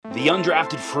The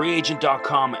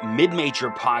UndraftedFreeAgent.com mid-major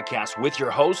podcast with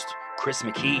your host, Chris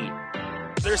McKee.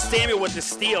 There's Samuel with the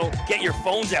steal. Get your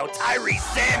phones out. Tyrese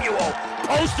Samuel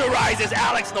posterizes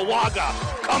Alex Nawaga.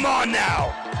 Come on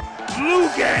now.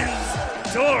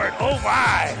 Lugens. Dort. Oh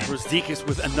my. Brzdeikis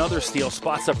with another steal.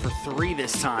 Spots up for three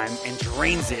this time and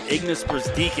drains it. Ignas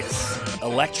Brzdeikis.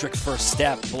 Electric first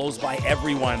step. Blows by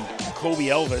everyone. Kobe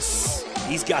Elvis.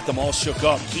 He's got them all shook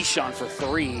up. Keyshawn for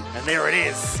three. And there it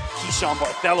is. Keyshawn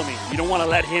Bartholomew. You don't want to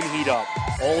let him heat up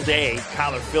all day.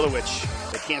 Kyler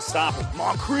Filowich. They can't stop him.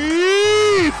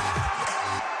 Moncrief!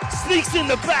 Sneaks in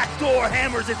the back door.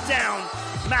 Hammers it down.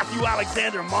 Matthew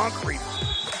Alexander Moncrief.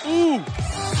 Ooh.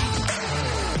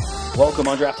 Welcome,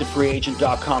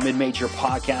 UndraftedFreeAgent.com mid-major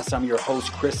podcast. I'm your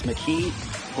host, Chris McKee.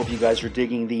 Hope you guys are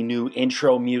digging the new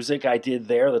intro music I did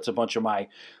there. That's a bunch of my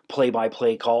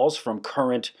play-by-play calls from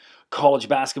current college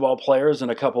basketball players and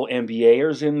a couple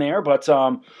NBAers in there, but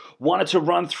wanted to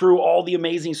run through all the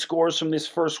amazing scores from this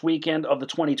first weekend of the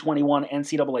 2021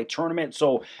 NCAA tournament.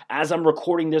 So as I'm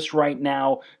recording this right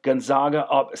now, Gonzaga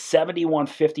up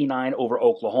 71-59 over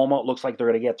Oklahoma. It looks like they're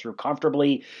going to get through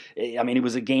comfortably. I mean, it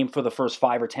was a game for the first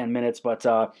 5 or 10 minutes, but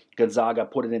Gonzaga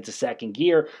put it into second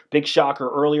gear. Big shocker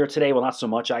earlier today. Well, not so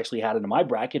much. I actually had it in my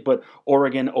bracket, but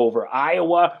Oregon over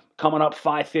Iowa. Coming up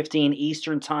 5:15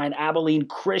 Eastern Time, Abilene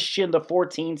Christian, the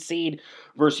 14 seed,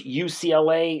 versus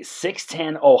UCLA.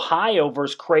 6:10 Ohio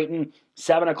versus Creighton.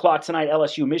 7 o'clock tonight,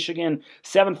 LSU Michigan.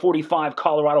 7:45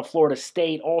 Colorado Florida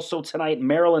State. Also tonight,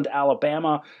 Maryland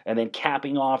Alabama. And then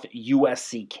capping off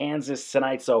USC Kansas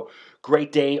tonight. So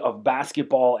great day of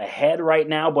basketball ahead right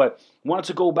now. But wanted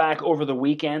to go back over the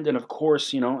weekend. And of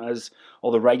course, you know, as all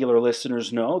the regular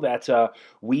listeners know, that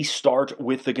we start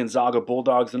with the Gonzaga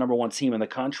Bulldogs, the number one team in the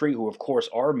country, who of course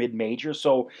are mid-major.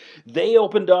 So they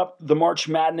opened up the March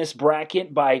Madness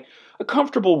bracket by a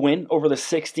comfortable win over the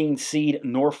 16 seed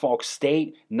Norfolk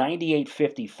State,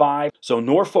 98-55. So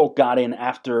Norfolk got in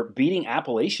after beating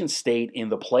Appalachian State in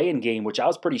the play-in game, which I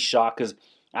was pretty shocked because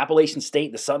Appalachian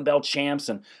State, the Sun Belt champs,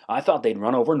 and I thought they'd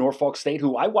run over Norfolk State,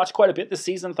 who I watched quite a bit this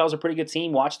season. Thought was a pretty good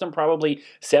team. Watched them probably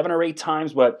 7 or 8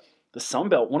 times, but the Sun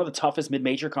Belt, one of the toughest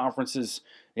mid-major conferences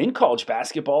in college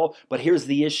basketball. But here's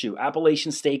the issue.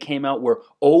 Appalachian State came out, were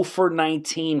 0 for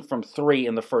 19 from 3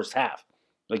 in the first half.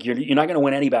 Like, you're not going to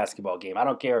win any basketball game. I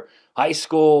don't care. High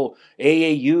school,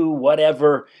 AAU,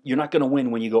 whatever. You're not going to win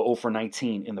when you go 0 for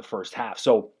 19 in the first half.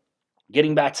 So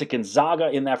getting back to Gonzaga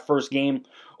in that first game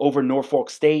over Norfolk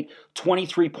State,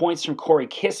 23 points from Corey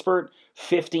Kispert,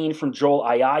 15 from Joel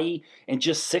Ayayi, and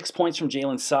just 6 points from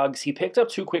Jalen Suggs. He picked up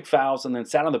 2 quick fouls and then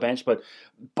sat on the bench, but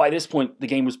by this point, the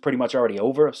game was pretty much already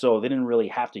over, so they didn't really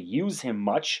have to use him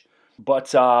much.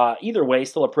 But either way,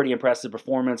 still a pretty impressive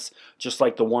performance, just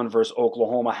like the one versus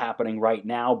Oklahoma happening right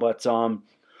now. But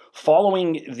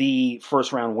following the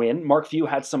first-round win, Mark Few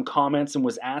had some comments and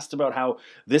was asked about how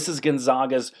this is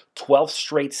Gonzaga's 12th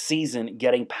straight season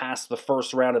getting past the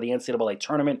first round of the NCAA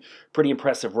tournament. Pretty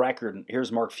impressive record. And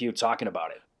here's Mark Few talking about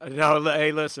it. No,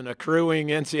 hey, listen, accruing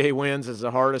NCAA wins is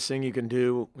the hardest thing you can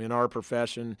do in our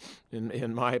profession,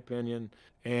 in my opinion.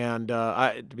 And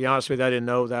to be honest with you, I didn't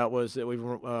know that we've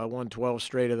won 12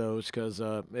 straight of those because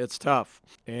it's tough.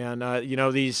 And you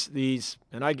know, these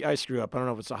and I screw up. I don't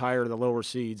know if it's the higher or the lower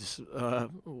seeds.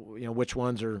 You know, which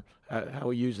ones are how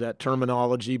we use that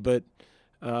terminology, but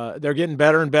they're getting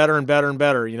better and better and better and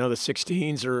better. You know, the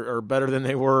 16s are better than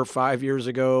they were 5 years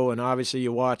ago, and obviously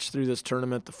you watch through this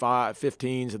tournament, the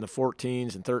 15s and the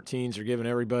 14s and 13s are giving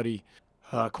everybody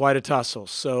quite a tussle.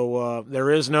 So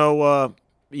there is no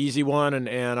easy one,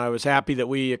 and I was happy that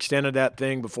we extended that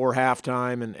thing before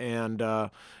halftime and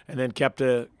then kept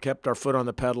our foot on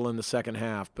the pedal in the second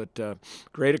half. But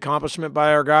great accomplishment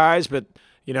by our guys, but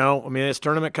you know, I mean, this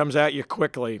tournament comes at you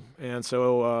quickly, and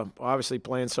so obviously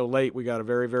playing so late, we got a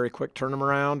very, very quick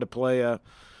turnaround to play a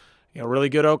really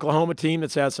good Oklahoma team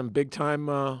that's had some big time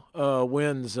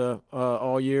wins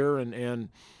all year, and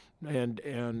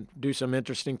do some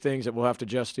interesting things that we'll have to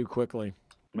just do quickly.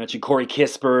 I mentioned Corey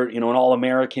Kispert, an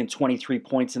All-American, 23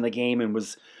 points in the game, and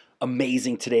was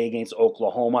amazing today against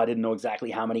Oklahoma. I didn't know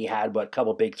exactly how many he had, but a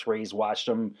couple big threes. Watched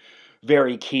him.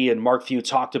 Very key. And Mark Few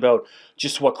talked about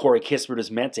just what Corey Kispert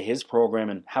has meant to his program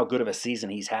and how good of a season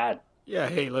he's had. Yeah,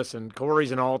 hey, listen,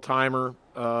 Corey's an all-timer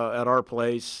at our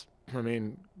place. I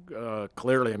mean,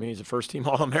 clearly, he's a first-team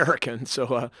All-American,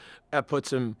 so that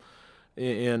puts him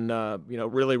in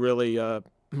really, really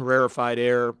rarefied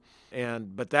air.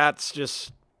 But that's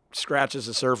just scratches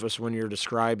the surface when you're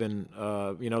describing,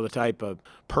 the type of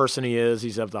person he is.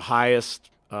 He's of the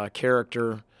highest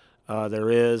character there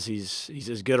is. He's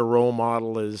as good a role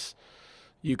model as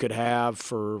you could have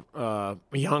for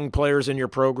young players in your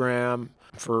program,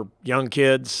 for young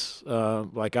kids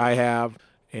like I have.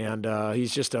 And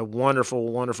he's just a wonderful,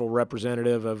 wonderful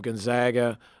representative of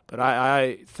Gonzaga. But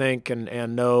I think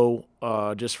and know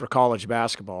just for college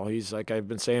basketball, he's, like I've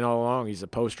been saying all along, he's a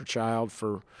poster child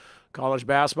for college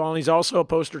basketball. And he's also a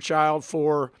poster child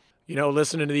for,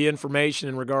 listening to the information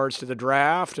in regards to the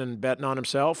draft and betting on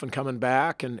himself and coming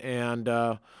back. And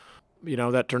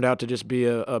that turned out to just be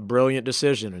a brilliant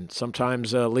decision. And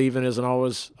sometimes leaving isn't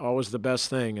always the best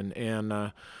thing.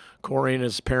 And Corey and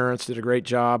his parents did a great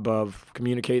job of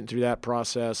communicating through that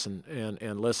process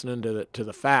and listening to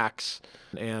the facts,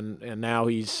 and now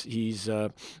he's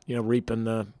reaping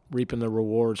the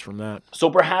rewards from that.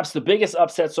 So perhaps the biggest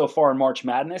upset so far in March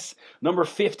Madness, number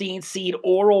 15 seed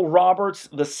Oral Roberts,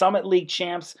 the Summit League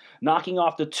champs, knocking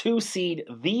off the 2 seed,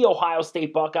 the Ohio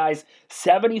State Buckeyes,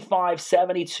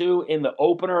 75-72 in the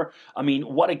opener. I mean,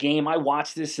 what a game. I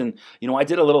watched this, and I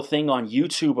did a little thing on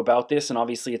YouTube about this, and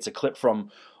obviously it's a clip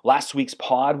from last week's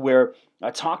pod where I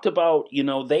talked about,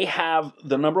 they have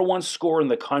the number 1 scorer in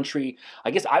the country. I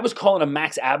guess I was calling him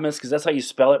Max Abmas because that's how you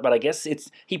spell it, but I guess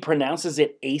he pronounces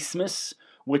it Asmus,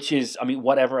 which is,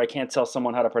 whatever. I can't tell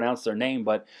someone how to pronounce their name,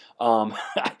 but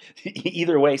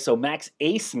either way. So Max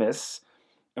Abmas,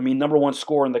 number 1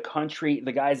 scorer in the country.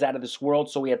 The guy's out of this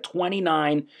world. So we had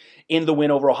 29 in the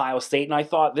win over Ohio State. And I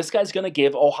thought, this guy's going to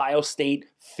give Ohio State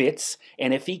fits.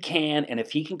 And if he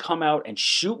can come out and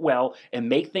shoot well and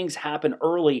make things happen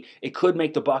early, it could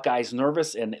make the Buckeyes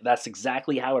nervous. And that's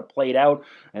exactly how it played out.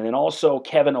 And then also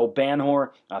Kevin Obanor,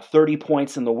 30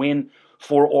 points in the win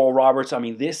for Oral Roberts.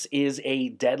 This is a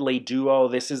deadly duo.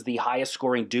 This is the highest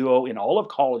scoring duo in all of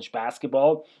college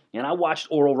basketball. And I watched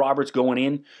Oral Roberts going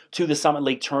in to the Summit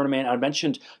League tournament. I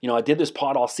mentioned, I did this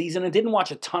pod all season and didn't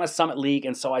watch a ton of Summit League.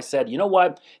 And so I said, you know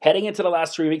what? Heading into the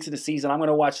last 3 weeks of the season, I'm going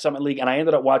to watch Summit League. And I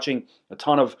ended up watching a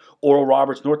ton of Oral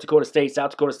Roberts, North Dakota State,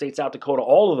 South Dakota,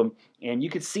 all of them. And you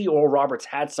could see Oral Roberts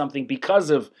had something because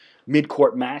of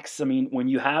midcourt Max. When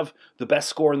you have the best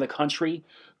scorer in the country,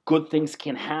 good things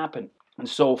can happen. And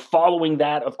so following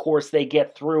that, of course, they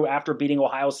get through after beating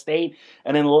Ohio State.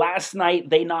 And then last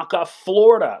night, they knock off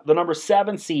Florida, the number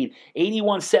 7 seed,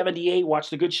 81-78.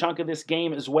 Watched a good chunk of this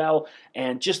game as well.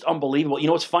 And just unbelievable.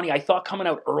 It's funny. I thought coming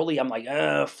out early, I'm like,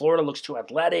 Florida looks too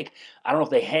athletic. I don't know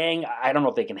if they hang. I don't know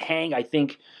if they can hang. I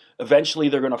think eventually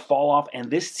they're going to fall off. And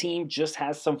this team just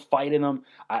has some fight in them.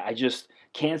 I just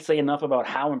can't say enough about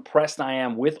how impressed I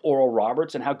am with Oral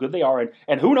Roberts and how good they are.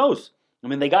 And who knows?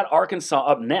 They got Arkansas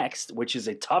up next, which is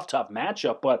a tough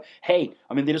matchup. But, hey,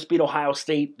 they just beat Ohio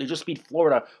State. They just beat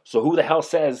Florida. So who the hell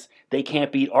says they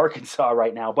can't beat Arkansas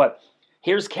right now? But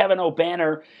here's Kevin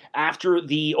Obanor after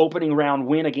the opening round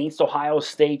win against Ohio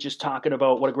State, just talking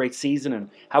about what a great season and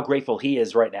how grateful he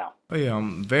is right now. Oh, yeah,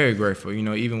 I'm very grateful.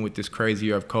 Even with this crazy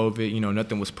year of COVID,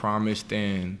 nothing was promised.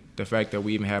 And the fact that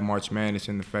we even had March Madness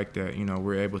and the fact that,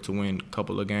 we're able to win a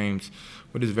couple of games,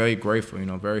 we're just very grateful,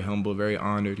 very humble, very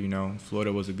honored.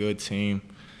 Florida was a good team.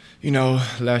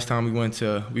 Last time we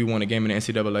won a game in the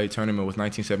NCAA tournament was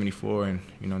 1974, and,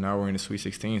 now we're in the Sweet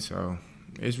 16. So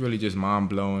it's really just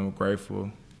mind-blowing. We're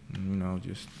grateful, and,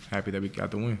 just happy that we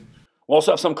got the win. We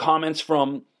also have some comments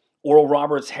from Oral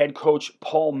Roberts head coach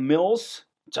Paul Mills.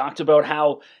 Talked about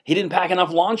how he didn't pack enough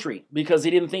laundry because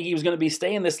he didn't think he was going to be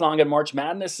staying this long at March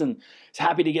Madness, and he's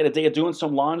happy to get a day of doing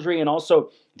some laundry. And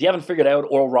also, if you haven't figured out,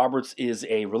 Oral Roberts is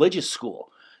a religious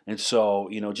school. And so,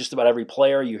 just about every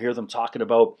player, you hear them talking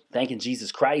about thanking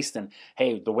Jesus Christ. And,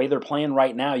 hey, the way they're playing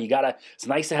right now, it's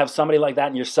nice to have somebody like that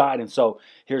on your side. And so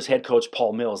here's head coach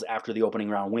Paul Mills after the opening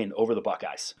round win over the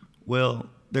Buckeyes. Well,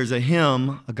 there's a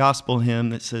hymn, a gospel hymn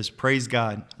that says, "Praise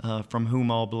God, from whom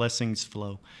all blessings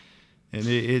flow." And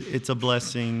it's a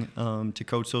blessing to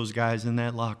coach those guys in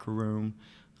that locker room.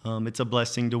 It's a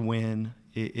blessing to win.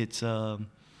 It's the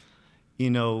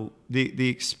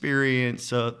experience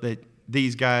that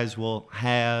these guys will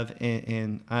have,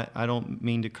 and I don't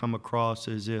mean to come across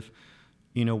as if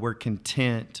we're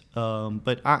content,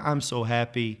 but I'm so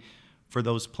happy for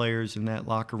those players in that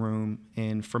locker room.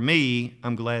 And for me,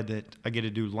 I'm glad that I get to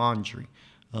do laundry.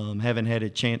 Haven't had a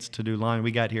chance to do laundry.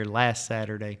 We got here last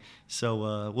Saturday,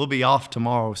 so we'll be off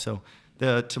tomorrow. So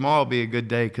tomorrow will be a good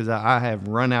day because I have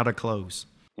run out of clothes.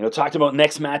 Talked about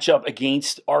next matchup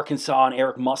against Arkansas and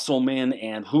Eric Musselman,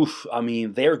 and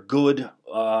they're good.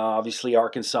 Obviously,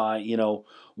 Arkansas,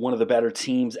 one of the better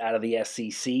teams out of the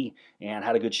SEC, and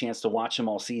had a good chance to watch them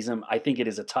all season. I think it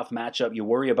is a tough matchup. You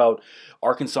worry about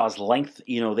Arkansas's length.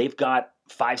 They've got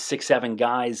 5, 6, 7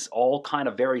 guys, all kind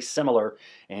of very similar,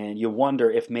 and you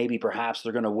wonder if maybe perhaps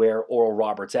they're going to wear Oral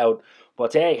Roberts out.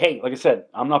 But hey, like I said,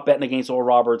 I'm not betting against Oral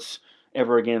Roberts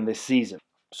ever again this season.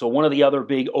 So one of the other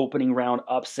big opening round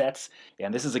upsets,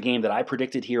 and this is a game that I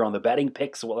predicted here on the betting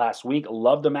picks last week.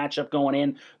 Loved the matchup going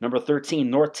in. Number 13,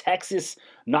 North Texas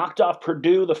knocked off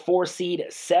Purdue, the 4 seed,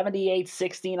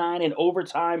 78-69 in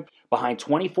overtime behind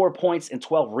 24 points and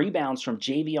 12 rebounds from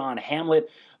Javion Hamlet.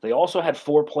 They also had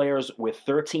 4 players with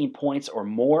 13 points or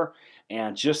more.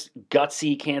 And just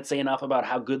gutsy, can't say enough about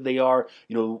how good they are.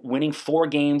 Winning 4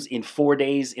 games in 4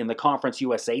 days in the Conference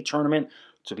USA tournament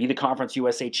to be the Conference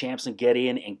USA champs and get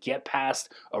in and get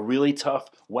past a really tough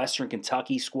Western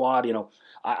Kentucky squad.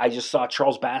 I just saw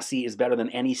Charles Bassey is better than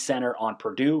any center on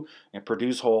Purdue, and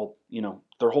Purdue's whole,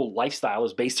 their whole lifestyle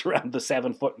is based around the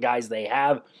 7-foot guys they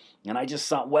have. And I just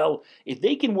thought, well, if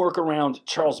they can work around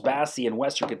Charles Bassey in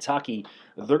Western Kentucky,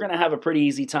 they're going to have a pretty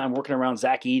easy time working around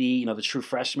Zach Edey, the true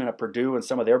freshman at Purdue, and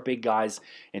some of their big guys.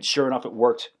 And sure enough, it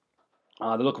worked.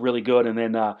 They look really good. And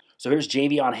then, so here's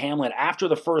Javion Hamlet after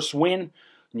the first win,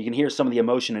 and you can hear some of the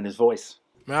emotion in his voice.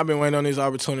 Man, I've been waiting on this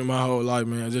opportunity my whole life,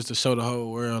 man, just to show the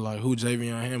whole world who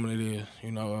Javion Hamlet is.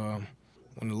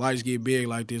 When the lights get big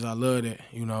like this, I love that.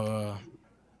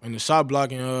 And the shot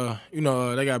blocking,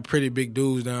 they got pretty big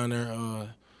dudes down there.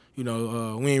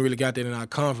 We ain't really got that in our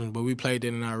conference, but we played that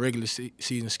in our regular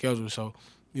season schedule. So,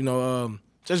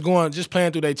 just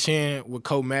playing through their chin, what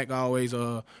Coach Mack always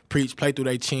preach, play through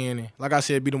their chin. And like I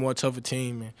said, be the more tougher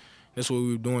team, and that's what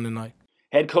we were doing tonight.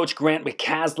 Head coach Grant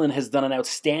McCasland has done an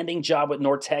outstanding job with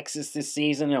North Texas this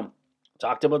season.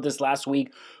 Talked about this last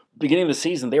week. Beginning of the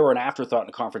season, they were an afterthought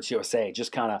in Conference USA,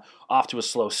 just kind of off to a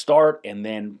slow start. And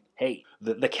then, hey,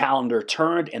 the calendar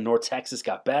turned and North Texas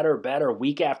got better,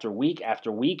 week after week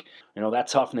after week. That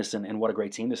toughness and what a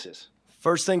great team this is.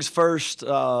 First things first,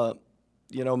 Coach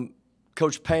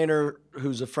Painter,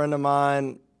 who's a friend of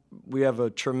mine, we have a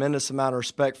tremendous amount of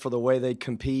respect for the way they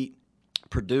compete.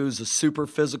 Purdue's a super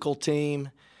physical team,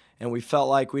 and we felt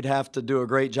like we'd have to do a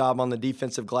great job on the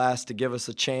defensive glass to give us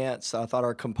a chance. I thought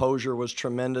our composure was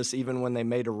tremendous even when they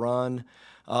made a run.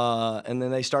 And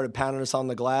then they started pounding us on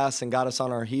the glass and got us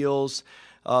on our heels.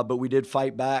 But we did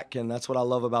fight back, and that's what I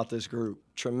love about this group.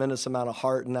 Tremendous amount of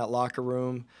heart in that locker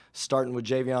room, starting with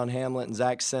Javion Hamlet and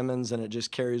Zach Simmons, and it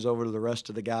just carries over to the rest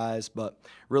of the guys. But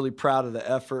really proud of the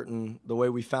effort and the way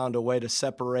we found a way to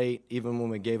separate even when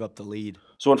we gave up the lead.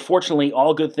 So unfortunately,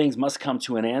 all good things must come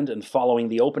to an end, and following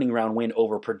the opening round win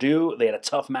over Purdue, they had a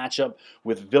tough matchup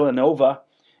with Villanova,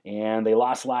 and they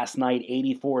lost last night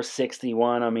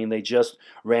 84-61. They just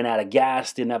ran out of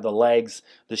gas, didn't have the legs.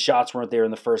 The shots weren't there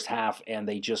in the first half, and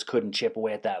they just couldn't chip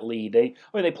away at that lead.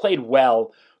 They played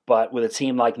well, but with a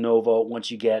team like Nova,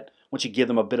 once you give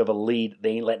them a bit of a lead,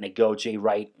 they ain't letting it go. Jay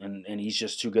Wright, and he's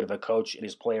just too good of a coach, and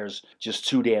his players just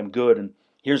too damn good. And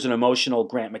here's an emotional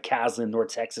Grant McCasland,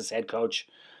 North Texas head coach,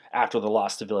 after the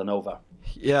loss to Villanova.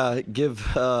 Yeah, give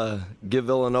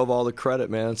Villanova all the credit,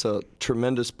 man. It's a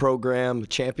tremendous program, a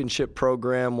championship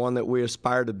program, one that we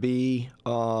aspire to be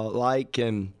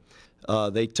and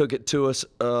they took it to us,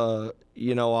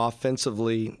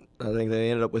 offensively. I think they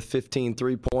ended up with 15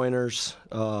 three-pointers.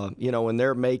 When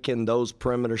they're making those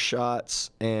perimeter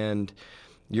shots and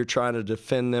you're trying to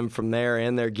defend them from there,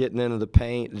 and they're getting into the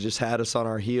paint. It just had us on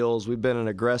our heels. We've been an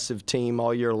aggressive team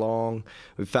all year long.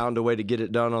 We found a way to get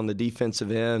it done on the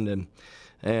defensive end,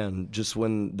 and just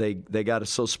when they got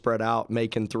us so spread out,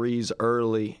 making threes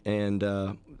early, and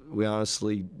we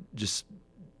honestly just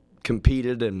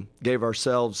competed and gave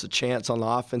ourselves a chance on the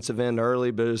offensive end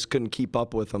early, but just couldn't keep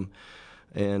up with them.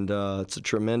 And it's a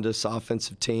tremendous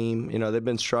offensive team. They've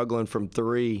been struggling from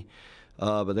three,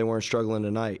 but they weren't struggling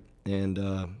tonight. And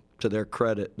to their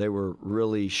credit, they were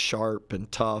really sharp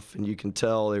and tough, and you can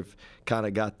tell they've kind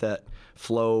of got that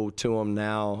flow to them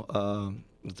now.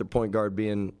 With their point guard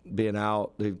being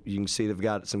out, you can see they've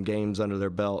got some games under their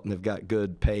belt, and they've got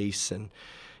good pace and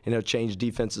changed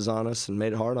defenses on us and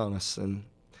made it hard on us.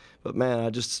 But man,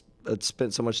 I'd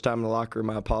spent so much time in the locker room.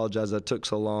 I apologize that it took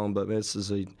so long, but this is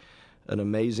an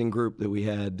amazing group that we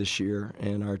had this year,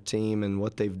 and our team and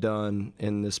what they've done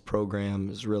in this program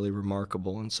is really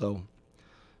remarkable, and so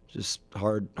just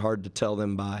hard to tell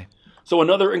them bye. So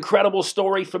another incredible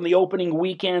story from the opening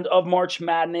weekend of March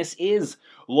Madness is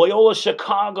Loyola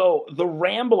Chicago, the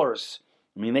Ramblers.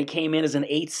 They came in as an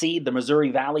 8th seed, the Missouri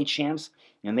Valley champs,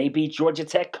 and they beat Georgia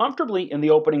Tech comfortably in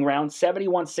the opening round,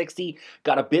 71-60.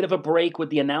 Got a bit of a break with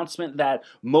the announcement that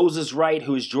Moses Wright,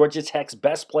 who is Georgia Tech's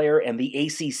best player and the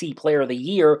ACC Player of the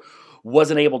Year,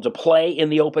 wasn't able to play in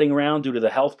the opening round due to the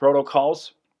health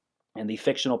protocols and the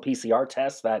fictional PCR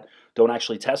tests that don't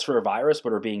actually test for a virus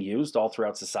but are being used all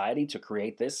throughout society to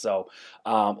create this. So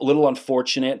a little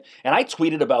unfortunate. And I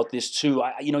tweeted about this too.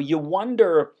 You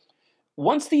wonder,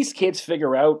 once these kids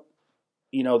figure out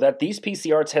that these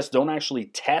PCR tests don't actually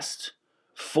test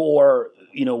for,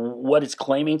 what it's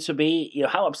claiming to be,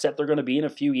 how upset they're going to be in a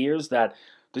few years that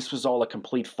this was all a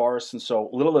complete farce. And so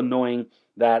a little annoying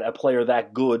that a player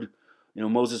that good,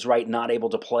 Moses Wright not able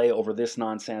to play over this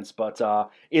nonsense, but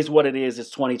is what it is. It's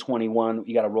 2021.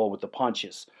 You got to roll with the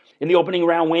punches. In the opening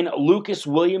round win, Lucas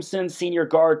Williamson, senior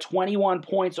guard, 21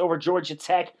 points over Georgia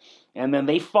Tech. And then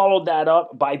they followed that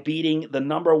up by beating the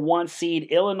number 1 seed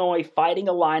Illinois Fighting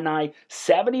Illini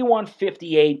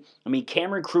 71-58. I mean,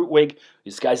 Cameron Krutwig,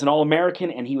 this guy's an All-American,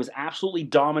 and he was absolutely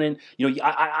dominant.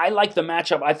 I like the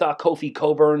matchup. I thought Kofi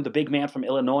Coburn, the big man from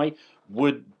Illinois,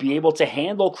 would be able to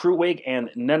handle Krutwig, and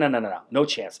no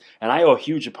chance. And I owe a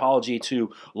huge apology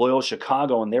to Loyola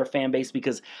Chicago and their fan base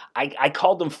because I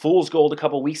called them fool's gold a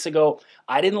couple weeks ago.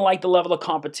 I didn't like the level of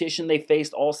competition they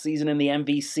faced all season in the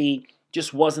MVC.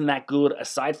 Just wasn't that good.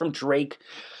 Aside from Drake,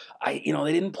 they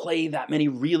didn't play that many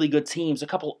really good teams, a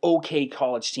couple okay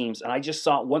college teams. And I just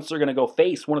thought once they're going to go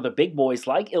face one of the big boys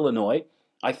like Illinois,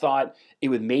 I thought it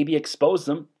would maybe expose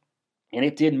them. And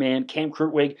it did, man. Cam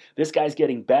Krutwig, this guy's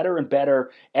getting better and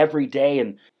better every day.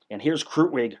 And here's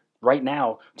Krutwig right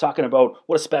now talking about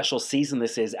what a special season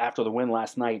this is after the win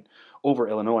last night over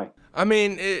Illinois. I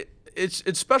mean,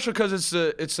 it's special because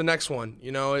it's the next one.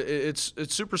 It's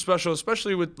super special,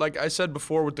 especially with, like I said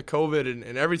before, with the COVID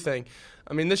and everything.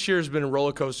 I mean, this year has been a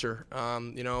roller coaster.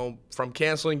 From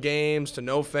canceling games to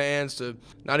no fans to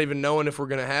not even knowing if we're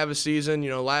going to have a season.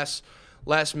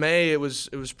 Last May, it was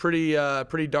pretty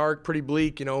dark, pretty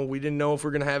bleak. We didn't know if we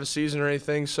were going to have a season or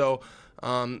anything. So,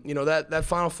 that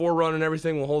Final Four run and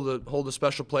everything will hold a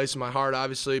special place in my heart,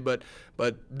 obviously. But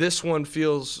this one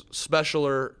feels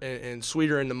specialer and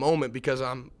sweeter in the moment because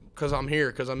I'm here,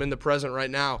 because I'm in the present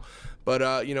right now. But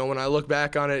when I look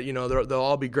back on it, they'll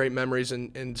all be great memories.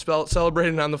 And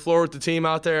celebrating on the floor with the team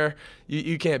out there,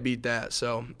 you can't beat that.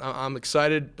 So I'm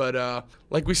excited. But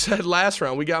like we said last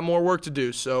round, we got more work to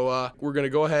do. So we're going to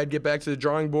go ahead, get back to the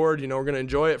drawing board. We're going to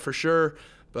enjoy it for sure.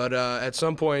 But at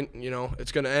some point,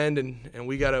 it's going to end, and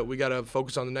we gotta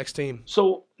focus on the next team.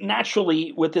 So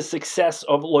naturally, with the success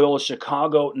of Loyola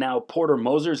Chicago, now Porter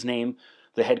Moser's name,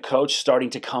 the head coach, starting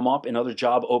to come up in other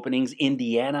job openings.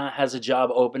 Indiana has a job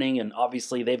opening, and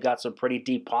obviously they've got some pretty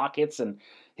deep pockets, and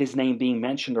his name being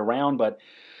mentioned around. But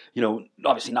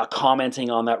obviously not commenting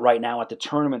on that right now at the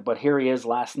tournament. But here he is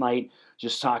last night,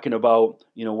 just talking about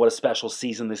what a special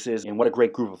season this is, and what a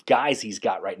great group of guys he's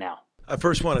got right now. I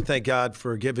first want to thank God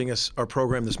for giving us our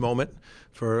program this moment,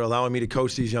 for allowing me to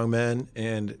coach these young men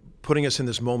and putting us in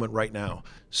this moment right now.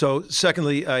 So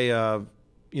secondly,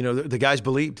 the guys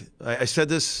believed. I've said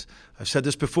this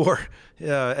before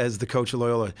as the coach of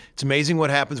Loyola. It's amazing what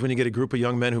happens when you get a group of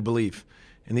young men who believe.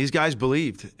 And these guys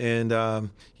believed. And,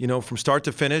 from start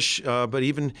to finish, but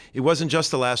even it wasn't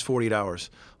just the last 48 hours.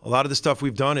 A lot of the stuff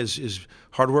we've done is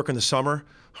hard work in the summer,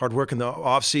 hard work in the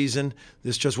off season.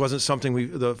 This just wasn't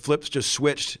something the flips just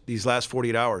switched these last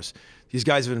 48 hours. These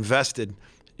guys have invested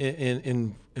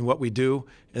in what we do,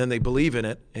 and then they believe in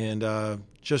it. And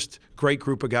just great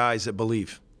group of guys that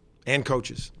believe, and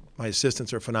coaches. My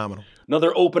assistants are phenomenal.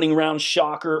 Another opening round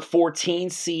shocker, 14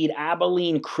 seed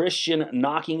Abilene Christian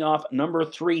knocking off number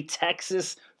 3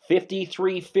 Texas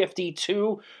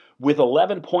 53-52 with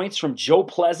 11 points from Joe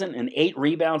Pleasant and 8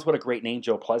 rebounds. What a great name,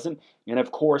 Joe Pleasant. And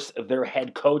of course, their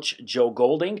head coach, Joe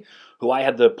Golding, who I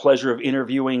had the pleasure of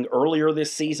interviewing earlier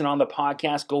this season on the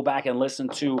podcast. Go back and listen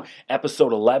to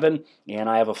episode 11. And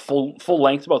I have a full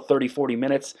length, about 30, 40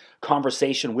 minutes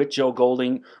conversation with Joe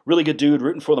Golding. Really good dude,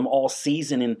 rooting for them all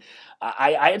season. And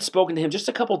I had spoken to him just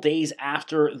a couple days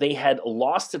after they had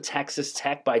lost to Texas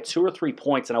Tech by 2 or 3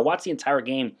 points. And I watched the entire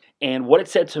game. And what it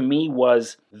said to me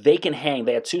was they can hang.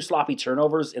 They had 2 sloppy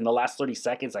turnovers in the last 30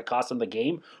 seconds that cost them the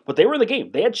game. But they were in the game.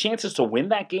 They had chances to win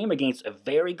that game against a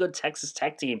very good Texas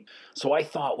Tech team. So I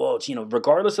thought, well,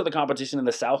 regardless of the competition in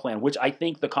the Southland, which I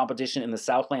think the competition in the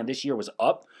Southland this year was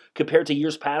up compared to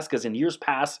years past, because in years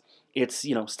past, it's,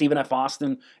 Stephen F.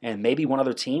 Austin and maybe one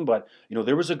other team, but,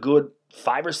 there was a good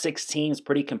 5 or 6 teams,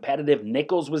 pretty competitive.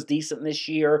 Nichols was decent this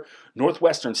year.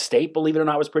 Northwestern State, believe it or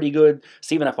not, was pretty good.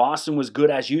 Stephen F. Austin was good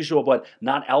as usual, but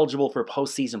not eligible for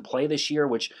postseason play this year,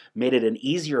 which made it an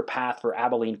easier path for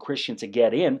Abilene Christian to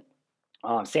get in.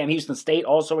 Sam Houston State,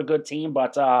 also a good team,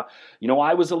 but,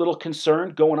 I was a little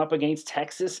concerned going up against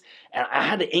Texas, and I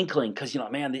had the inkling because,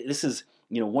 this is,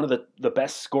 one of the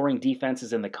best scoring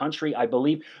defenses in the country. I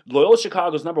believe Loyola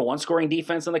Chicago's number 1 scoring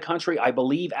defense in the country. I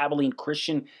believe Abilene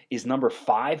Christian is number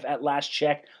 5 at last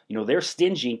check. They're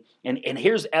stingy, and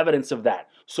here's evidence of that.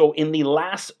 So in the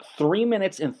last 3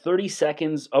 minutes and 30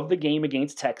 seconds of the game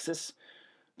against Texas,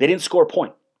 they didn't score a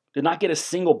point, did not get a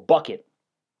single bucket.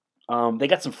 They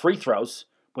got some free throws,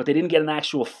 but they didn't get an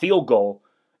actual field goal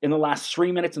in the last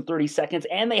 3 minutes and 30 seconds,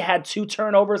 and they had 2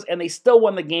 turnovers, and they still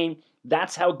won the game.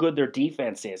 That's how good their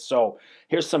defense is. So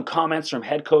here's some comments from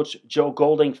head coach Joe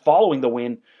Golding following the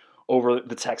win over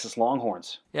the Texas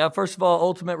Longhorns. Yeah, first of all,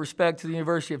 ultimate respect to the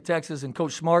University of Texas and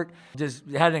Coach Smart. Just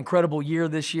had an incredible year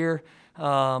this year.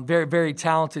 Very, very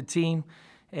talented team.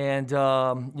 And,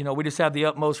 we just have the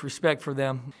utmost respect for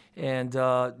them. And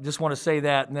just want to say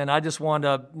that. And then I just want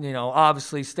to,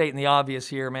 obviously stating the obvious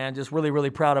here, man, just really,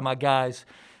 really proud of my guys.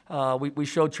 We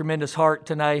showed tremendous heart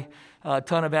tonight, a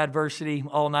ton of adversity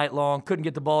all night long. Couldn't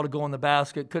get the ball to go in the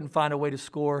basket, couldn't find a way to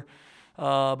score,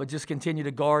 but just continued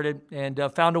to guard it and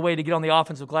found a way to get on the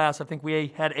offensive glass. I think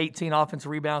we had 18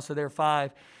 offensive rebounds to their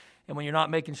 5. And when you're not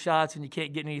making shots and you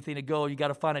can't get anything to go, you got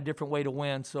to find a different way to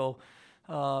win. So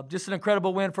just an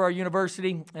incredible win for our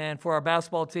university and for our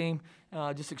basketball team.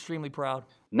 Just extremely proud.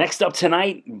 Next up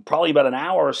tonight, probably about an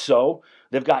hour or so,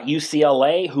 they've got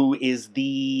UCLA, who is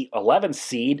the 11th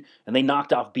seed, and they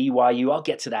knocked off BYU. I'll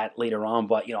get to that later on,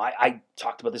 but I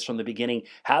talked about this from the beginning.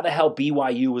 How the hell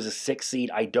BYU was a 6th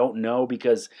seed, I don't know,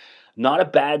 because not a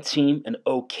bad team, an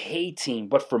okay team,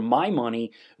 but for my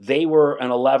money, they were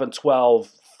an 11, 12,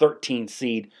 13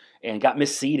 seed and got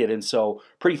misseeded, and so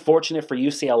pretty fortunate for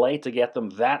UCLA to get them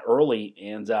that early,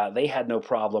 and they had no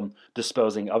problem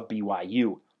disposing of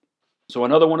BYU. So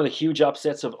another one of the huge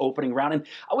upsets of opening round, and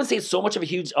I wouldn't say it's so much of a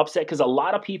huge upset because a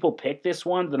lot of people picked this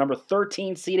one, the number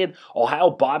 13 seeded Ohio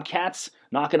Bobcats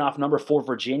knocking off number 4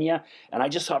 Virginia, and I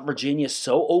just thought Virginia is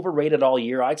so overrated all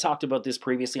year. I talked about this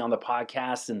previously on the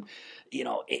podcast, and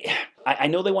I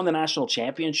know they won the national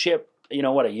championship, a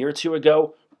year or two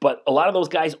ago, but a lot of those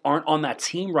guys aren't on that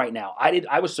team right now.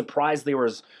 I was surprised they were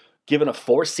given a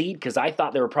 4 seed because I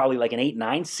thought they were probably like an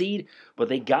 8-9 seed, but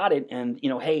they got it. And,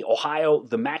 hey, Ohio,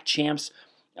 the MAC champs,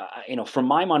 for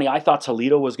my money, I thought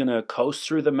Toledo was going to coast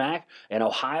through the MAC, and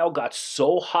Ohio got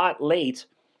so hot late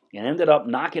and ended up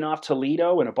knocking off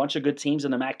Toledo and a bunch of good teams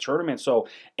in the MAC tournament. So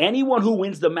anyone who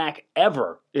wins the MAC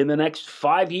ever in the next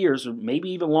 5 years, or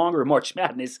maybe even longer, March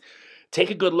Madness,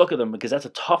 take a good look at them because that's a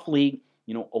tough league.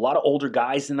 A lot of older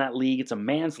guys in that league. It's a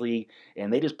man's league,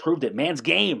 and they just proved it. Man's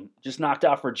game just knocked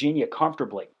out Virginia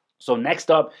comfortably. So next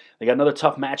up, they got another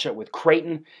tough matchup with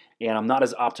Creighton, and I'm not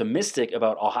as optimistic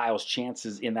about Ohio's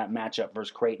chances in that matchup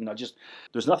versus Creighton.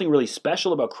 There's nothing really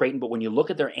special about Creighton, but when you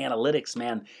look at their analytics,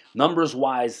 man,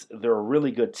 numbers-wise, they're a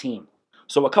really good team.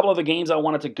 So a couple of the games I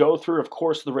wanted to go through, of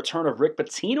course, the return of Rick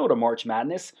Pitino to March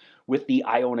Madness with the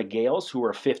Iona Gales, who are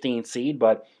a 15 seed,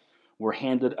 but were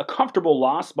handed a comfortable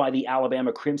loss by the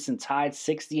Alabama Crimson Tide,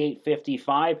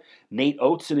 68-55. Nate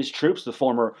Oates and his troops, the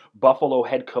former Buffalo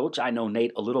head coach. I know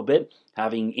Nate a little bit,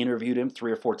 having interviewed him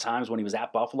 3 or 4 times when he was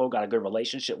at Buffalo, got a good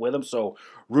relationship with him, so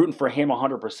rooting for him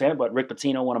 100%. But Rick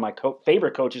Pitino, one of my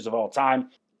favorite coaches of all time.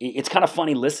 It's kind of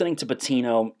funny listening to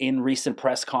Pitino in recent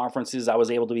press conferences I was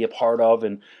able to be a part of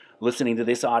and listening to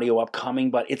this audio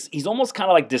upcoming, but he's almost kind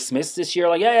of like dismissed this year,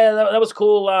 like, yeah, that was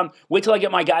cool. Wait till I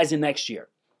get my guys in next year.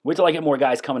 Wait till I get more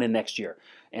guys coming in next year.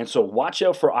 And so watch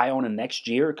out for Iona next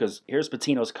year because here's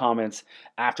Pitino's comments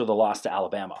after the loss to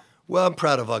Alabama. Well, I'm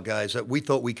proud of our guys. We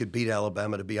thought we could beat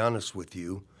Alabama, to be honest with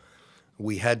you.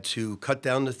 We had to cut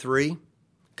down the 3,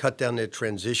 cut down their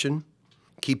transition,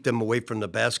 keep them away from the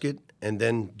basket, and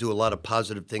then do a lot of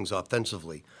positive things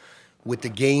offensively. With the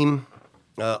game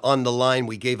on the line,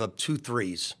 we gave up 2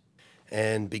 threes.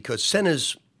 And because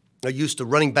centers are used to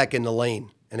running back in the lane,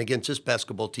 and against this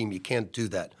basketball team, you can't do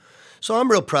that. So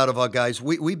I'm real proud of our guys.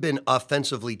 We've been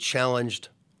offensively challenged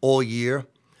all year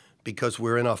because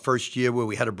we're in our first year where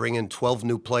we had to bring in 12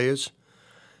 new players.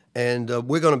 And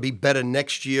we're going to be better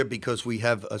next year because we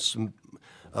have some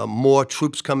more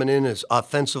troops coming in as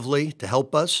offensively to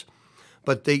help us.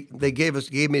 But they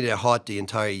gave me their heart the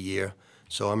entire year.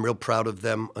 So I'm real proud of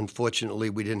them. Unfortunately,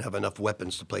 we didn't have enough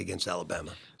weapons to play against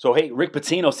Alabama. So, hey, Rick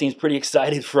Pitino seems pretty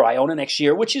excited for Iona next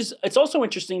year, it's also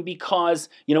interesting because,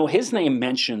 his name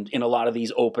mentioned in a lot of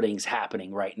these openings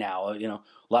happening right now. A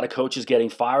lot of coaches getting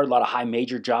fired, a lot of high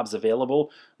major jobs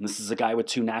available. And this is a guy with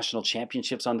 2 national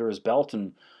championships under his belt.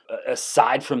 And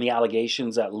aside from the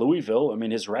allegations at Louisville,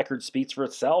 his record speaks for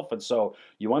itself. And so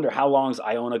you wonder how long is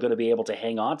Iona going to be able to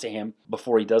hang on to him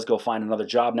before he does go find another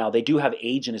job. Now, they do have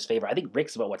age in his favor. I think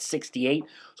Rick's about, 68?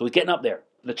 So he's getting up there.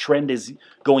 The trend is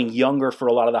going younger for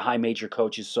a lot of the high major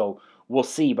coaches. So we'll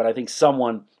see. But I think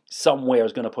someone somewhere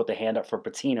is going to put the hand up for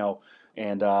Pitino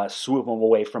and swoop him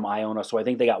away from Iona. So I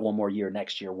think they got one more year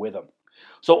next year with him.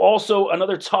 So also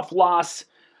another tough loss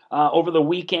Over the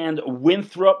weekend,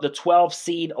 Winthrop, the 12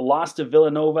 seed, lost to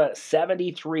Villanova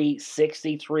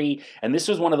 73-63. And this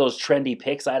was one of those trendy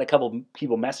picks. I had a couple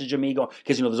people messaging me going,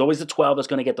 because there's always the 12 that's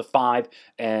going to get the 5.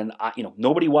 And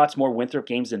nobody watched more Winthrop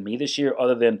games than me this year,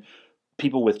 other than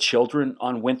people with children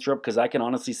on Winthrop, because I can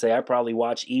honestly say I probably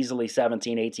watched easily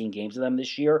 17, 18 games of them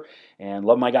this year. And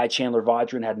love my guy Chandler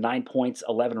Vaudrin, had 9 points,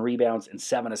 11 rebounds, and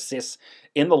 7 assists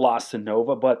in the loss to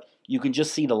Nova. But you can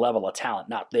just see the level of talent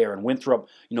not there. And Winthrop,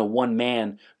 one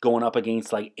man going up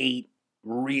against like 8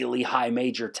 really high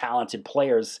major talented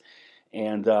players,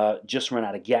 and just run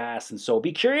out of gas. And so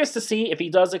be curious to see if he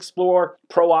does explore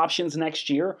pro options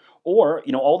next year, or,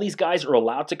 all these guys are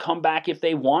allowed to come back if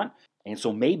they want. And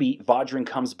so maybe Vaudrin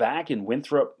comes back and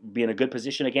Winthrop be in a good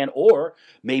position again, or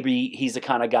maybe he's the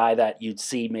kind of guy that you'd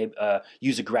see maybe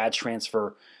use a grad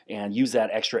transfer and use that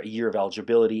extra year of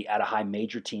eligibility at a high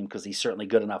major team, because he's certainly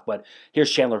good enough. But here's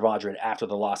Chandler Vaudrin after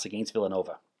the loss against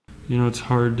Villanova. It's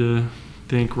hard to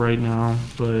think right now,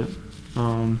 but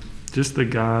just the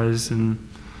guys and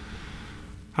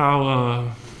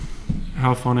how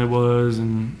fun it was,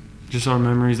 and just our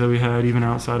memories that we had even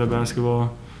outside of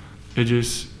basketball. It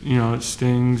just, it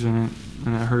stings and it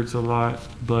hurts a lot,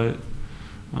 but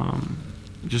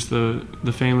just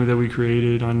the family that we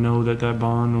created, I know that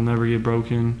bond will never get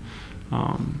broken.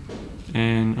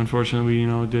 And unfortunately,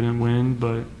 we, didn't win,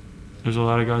 but there's a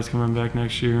lot of guys coming back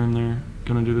next year, and they're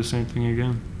going to do the same thing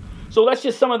again. So that's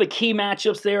just some of the key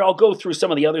matchups there. I'll go through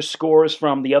some of the other scores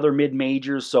from the other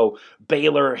mid-majors. So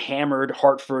Baylor hammered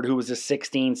Hartford, who was a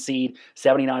 16 seed,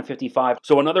 79-55.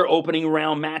 So another opening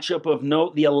round matchup of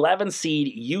note, the 11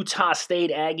 seed Utah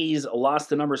State Aggies lost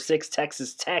to number 6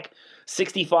 Texas Tech,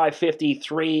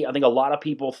 65-53. I think a lot of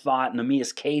people thought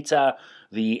Neemias Queta,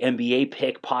 the NBA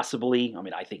pick, possibly.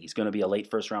 I think he's going to be a late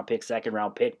first-round pick,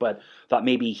 second-round pick, but thought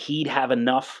maybe he'd have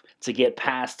enough to get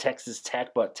past Texas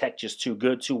Tech, but Tech just too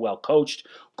good, too well coached.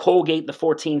 Colgate, the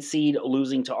 14 seed,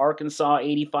 losing to Arkansas,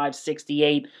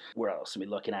 85-68. Where else are we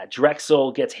looking at?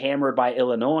 Drexel gets hammered by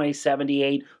Illinois,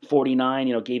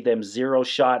 78-49. Gave them zero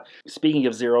shot. Speaking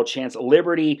of zero chance,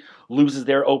 Liberty loses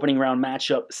their opening round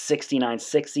matchup,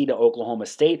 69-60 to Oklahoma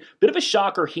State. Bit of a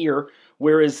shocker here.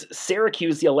 Whereas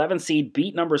Syracuse, the 11 seed,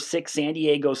 beat number 6 San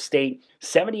Diego State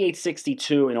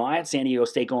 78-62. I had San Diego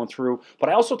State going through, but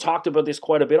I also talked about this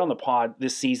quite a bit on the pod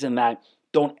this season, that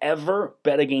don't ever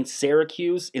bet against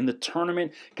Syracuse in the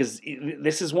tournament, because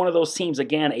this is one of those teams,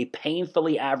 again, a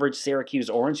painfully average Syracuse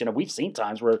Orange. And we've seen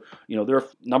times where, they're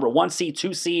number 1 seed,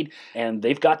 2 seed, and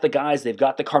they've got the guys, they've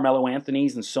got the Carmelo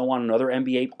Anthonys and so on and other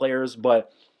NBA players,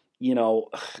 but I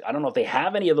don't know if they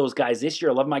have any of those guys this year.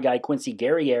 I love my guy Quincy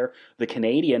Guerriere, the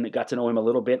Canadian. I got to know him a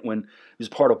little bit when he was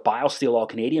part of BioSteel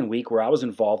All-Canadian Week, where I was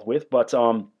involved with. But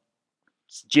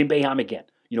Jim Boeheim again.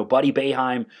 Buddy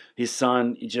Boeheim, his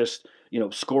son, just,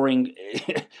 scoring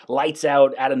lights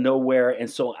out of nowhere. And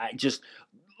so I just,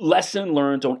 lesson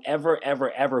learned, don't ever, ever,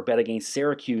 ever bet against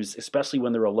Syracuse, especially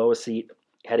when they're a lower seed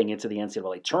heading into the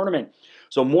NCAA tournament.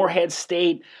 So Morehead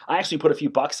State, I actually put a few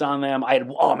bucks on them.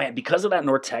 Because of that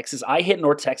North Texas, I hit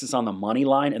North Texas on the money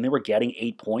line, and they were getting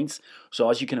 8 points. So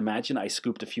as you can imagine, I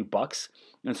scooped a few bucks.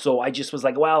 And so I just was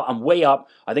like, well, I'm way up.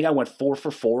 I think I went 4 for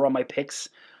 4 on my picks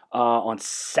on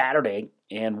Saturday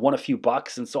and won a few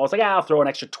bucks. And so I was like, I'll throw an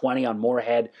extra 20 on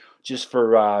Morehead just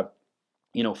for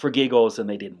giggles, and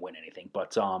they didn't win anything.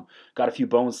 But got a few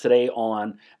bones today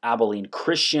on Abilene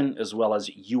Christian as well as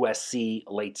USC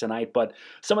late tonight. But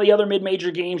some of the other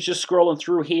mid-major games, just scrolling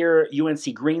through here,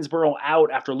 UNC Greensboro out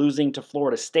after losing to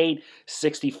Florida State,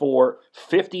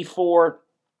 64-54.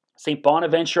 St.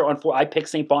 Bonaventure, I picked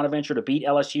St. Bonaventure to beat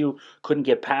LSU, couldn't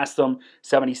get past them,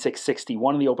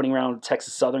 76-61 in the opening round.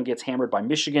 Texas Southern gets hammered by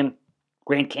Michigan.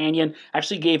 Grand Canyon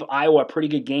actually gave Iowa a pretty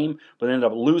good game, but ended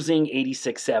up losing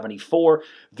 86-74.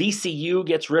 VCU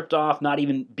gets ripped off, not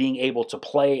even being able to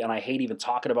play, and I hate even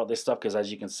talking about this stuff because,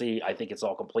 as you can see, I think it's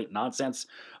all complete nonsense.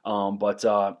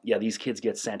 These kids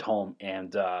get sent home,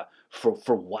 and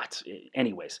for what?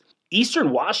 Anyways. Eastern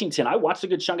Washington, I watched a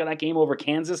good chunk of that game over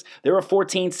Kansas. They were a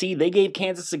 14 seed. They gave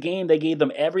Kansas a game. They gave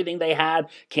them everything they had.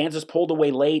 Kansas pulled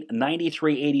away late,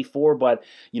 93-84. But,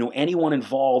 anyone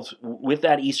involved with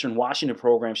that Eastern Washington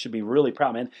program should be really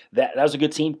proud, man. That was a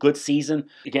good team, good season.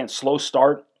 Again, slow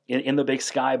start in the Big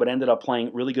Sky, but ended up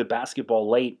playing really good basketball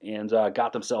late and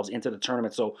got themselves into the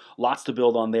tournament. So lots to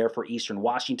build on there for Eastern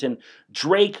Washington.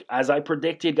 Drake, as I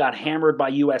predicted, got hammered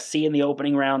by USC in the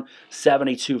opening round,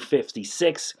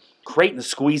 72-56. Creighton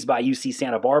squeezed by UC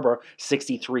Santa Barbara,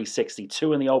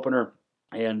 63-62 in the opener.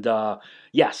 And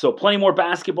so plenty more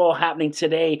basketball happening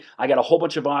today. I got a whole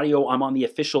bunch of audio. I'm on the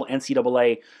official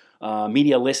NCAA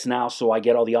media list now, so I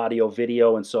get all the audio,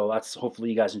 video, and so that's hopefully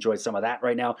you guys enjoyed some of that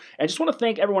right now. And I just want to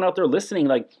thank everyone out there listening.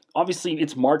 Like, obviously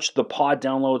it's March, the pod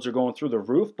downloads are going through the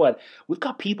roof, but we've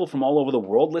got people from all over the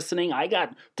world listening. I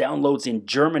got downloads in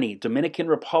Germany, Dominican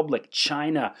Republic,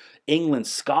 China, England,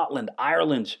 Scotland,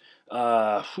 Ireland.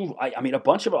 I mean, a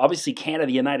bunch of, obviously Canada,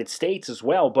 the United States as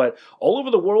well, but all over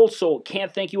the world. So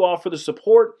can't thank you all for the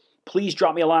support. Please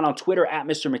drop me a line on Twitter at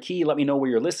Mr. McKee. Let me know where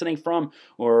you're listening from,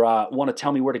 or want to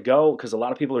tell me where to go, because a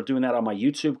lot of people are doing that on my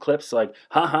YouTube clips, like,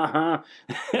 ha ha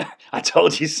ha, I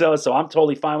told you so. So I'm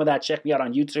totally fine with that. Check me out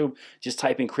on YouTube. Just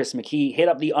type in Chris McKee. Hit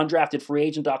up the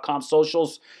undraftedfreeagent.com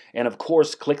socials, and of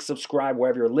course, click subscribe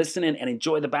wherever you're listening, and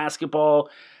enjoy the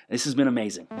basketball. This has been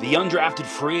amazing. The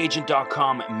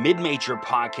undraftedfreeagent.com mid-major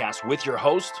podcast with your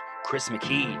host, Chris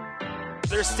McKee.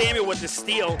 There's Samuel with the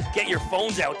steal. Get your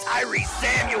phones out. Tyrese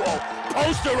Samuel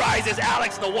posterizes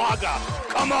Alex Nawaga.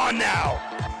 Come on now.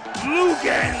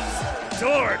 Lugans.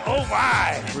 Dort. Oh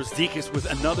my. Brzdeikis with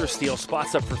another steal.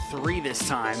 Spots up for 3 this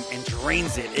time and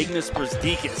drains it. Ignas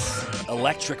Brzdeikis.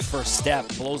 Electric first step.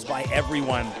 Blows by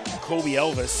everyone. Kobe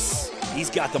Elvis. He's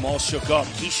got them all shook up.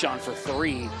 Keyshawn for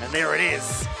 3. And there it is.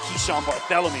 Keyshawn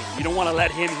Bartholomew. You don't want to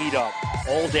let him heat up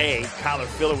all day. Kyler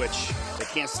Filowich. They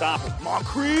can't stop him.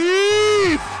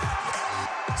 Moncrief!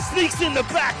 Sneaks in the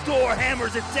back door.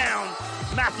 Hammers it down.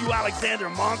 Matthew Alexander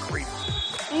Moncrief.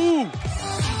 Ooh.